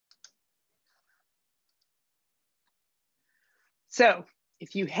So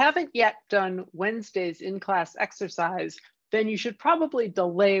if you haven't yet done Wednesday's in-class exercise, then you should probably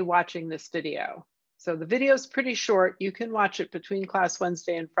delay watching this video. So the video is pretty short. You can watch it between class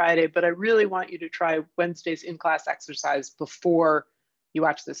Wednesday and Friday, but I really want you to try Wednesday's in-class exercise before you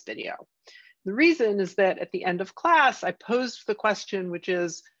watch this video. The reason is that at the end of class, I posed the question, which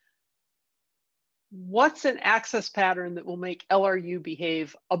is, what's an access pattern that will make LRU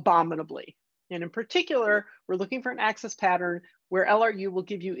behave abominably? And in particular, we're looking for an access pattern where LRU will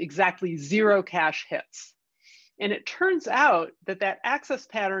give you exactly 0 cache hits. And it turns out that that access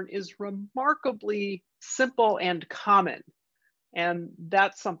pattern is remarkably simple and common. And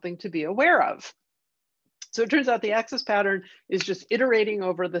that's something to be aware of. So it turns out the access pattern is just iterating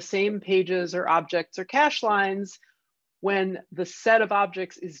over the same pages or objects or cache lines when the set of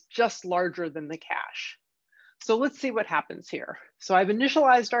objects is just larger than the cache. So let's see what happens here. So I've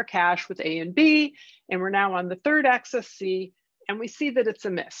initialized our cache with A and B, and we're now on the third axis C, and we see that it's a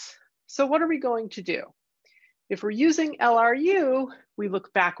miss. So what are we going to do? If we're using LRU, we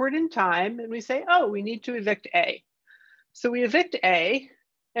look backward in time and we say, oh, we need to evict A. So we evict A,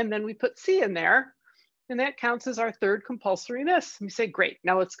 and then we put C in there, and that counts as our third compulsory miss. We say, great,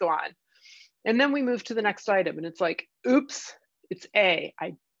 now let's go on. And then we move to the next item, and it's like, oops, it's A.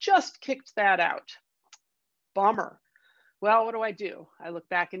 I just kicked that out. Bummer. Well, what do? I look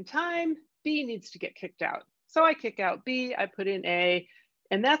back in time, B needs to get kicked out. So I kick out B, I put in A,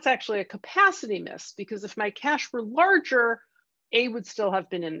 and that's actually a capacity miss, because if my cache were larger, A would still have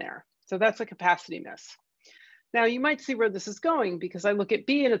been in there. So that's a capacity miss. Now you might see where this is going, because I look at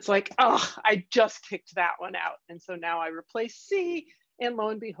B and it's like, oh, I just kicked that one out. And so now I replace C, and lo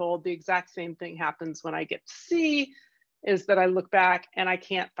and behold, the exact same thing happens when I get to C, is that I look back and I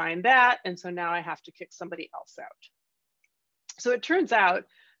can't find that. And so now I have to kick somebody else out. So it turns out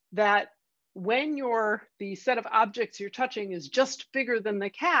that when the set of objects you're touching is just bigger than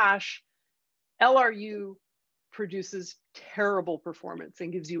the cache, LRU produces terrible performance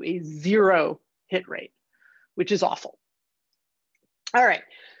and gives you a 0 hit rate, which is awful. All right,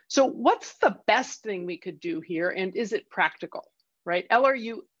 so what's the best thing we could do here, and is it practical, right?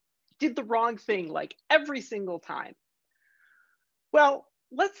 LRU did the wrong thing like every single time. Well,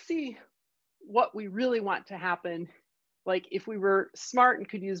 let's see what we really want to happen. Like if we were smart and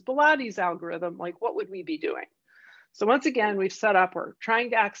could use Biloti's algorithm, like what would we be doing? So once again, we've set up, we're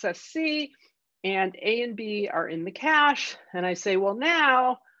trying to access C, and A and B are in the cache. And I say, well,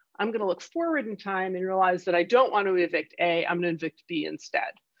 now I'm gonna look forward in time and realize that I don't want to evict A, I'm gonna evict B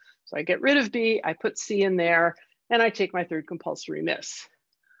instead. So I get rid of B, I put C in there, and I take my third compulsory miss.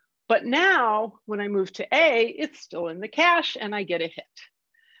 But now when I move to A, it's still in the cache and I get a hit.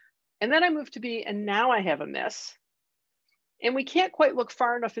 And then I move to B and now I have a miss. And we can't quite look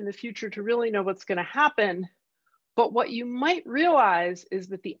far enough in the future to really know what's going to happen. But what you might realize is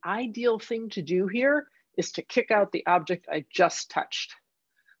that the ideal thing to do here is to kick out the object I just touched.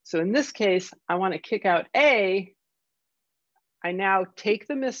 So in this case, I want to kick out A. I now take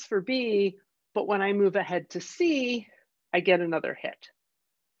the miss for B, but when I move ahead to C, I get another hit.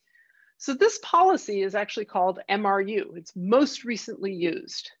 So this policy is actually called MRU. It's most recently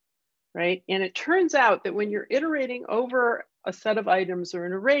used, right? And it turns out that when you're iterating over a set of items or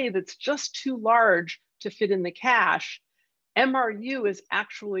an array that's just too large to fit in the cache, MRU is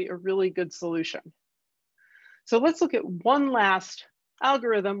actually a really good solution. So let's look at one last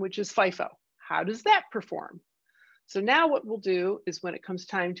algorithm, which is FIFO. How does that perform? So now what we'll do is when it comes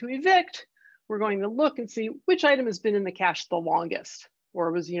time to evict, we're going to look and see which item has been in the cache the longest, or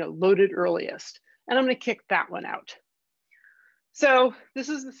was loaded earliest. And I'm gonna kick that one out. So this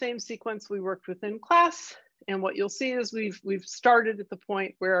is the same sequence we worked with in class. And what you'll see is we've started at the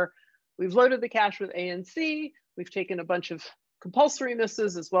point where we've loaded the cache with A and C. We've taken a bunch of compulsory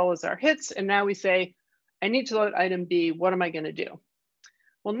misses as well as our hits. And now we say, I need to load item B, what am I gonna do?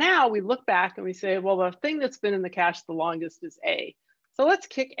 Well, now we look back and we say, well, the thing that's been in the cache the longest is A. So let's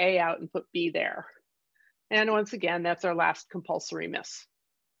kick A out and put B there. And once again, that's our last compulsory miss.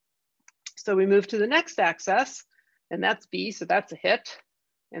 So we move to the next access, and that's B, so that's a hit.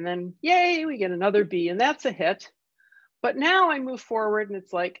 And then, yay, we get another B, and that's a hit. But now I move forward, and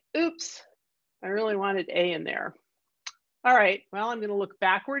it's like, oops, I really wanted A in there. All right, well, I'm gonna look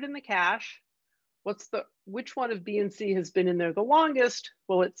backward in the cache. Which one of B and C has been in there the longest?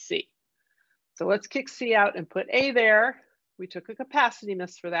 Well, it's C. So let's kick C out and put A there. We took a capacity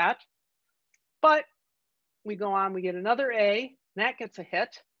miss for that. But we go on, we get another A, and that gets a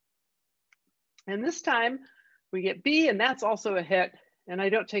hit. And this time we get B, and that's also a hit. And I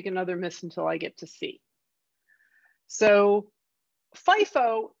don't take another miss until I get to C. So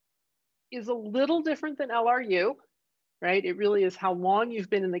FIFO is a little different than LRU. right? It really is how long you've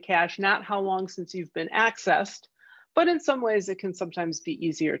been in the cache, not how long since you've been accessed. But in some ways, it can sometimes be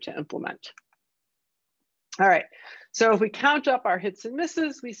easier to implement. All right, so if we count up our hits and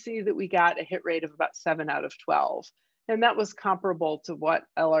misses, we see that we got a hit rate of about 7 out of 12. And that was comparable to what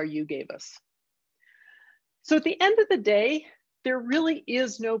LRU gave us. So at the end of the day, there really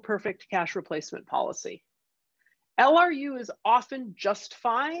is no perfect cache replacement policy. LRU is often just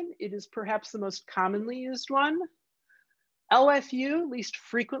fine. It is perhaps the most commonly used one. LFU, least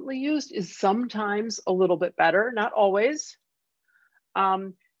frequently used, is sometimes a little bit better, not always.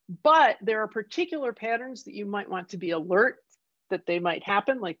 But there are particular patterns that you might want to be alert that they might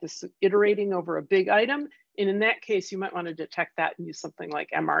happen, like this iterating over a big item. And in that case, you might want to detect that and use something like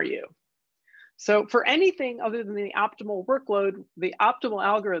MRU. So for anything other than the optimal workload, the optimal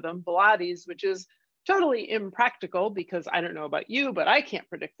algorithm, Bilottes, which is totally impractical because I don't know about you, but I can't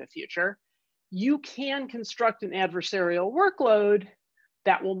predict the future, you can construct an adversarial workload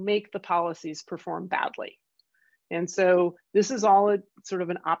that will make the policies perform badly. And so this is all a sort of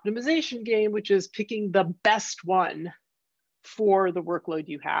an optimization game, which is picking the best one for the workload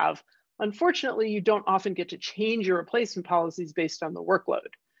you have. Unfortunately, you don't often get to change your replacement policies based on the workload,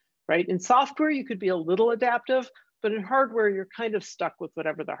 right? In software, you could be a little adaptive, but in hardware, you're kind of stuck with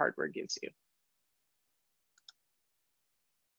whatever the hardware gives you.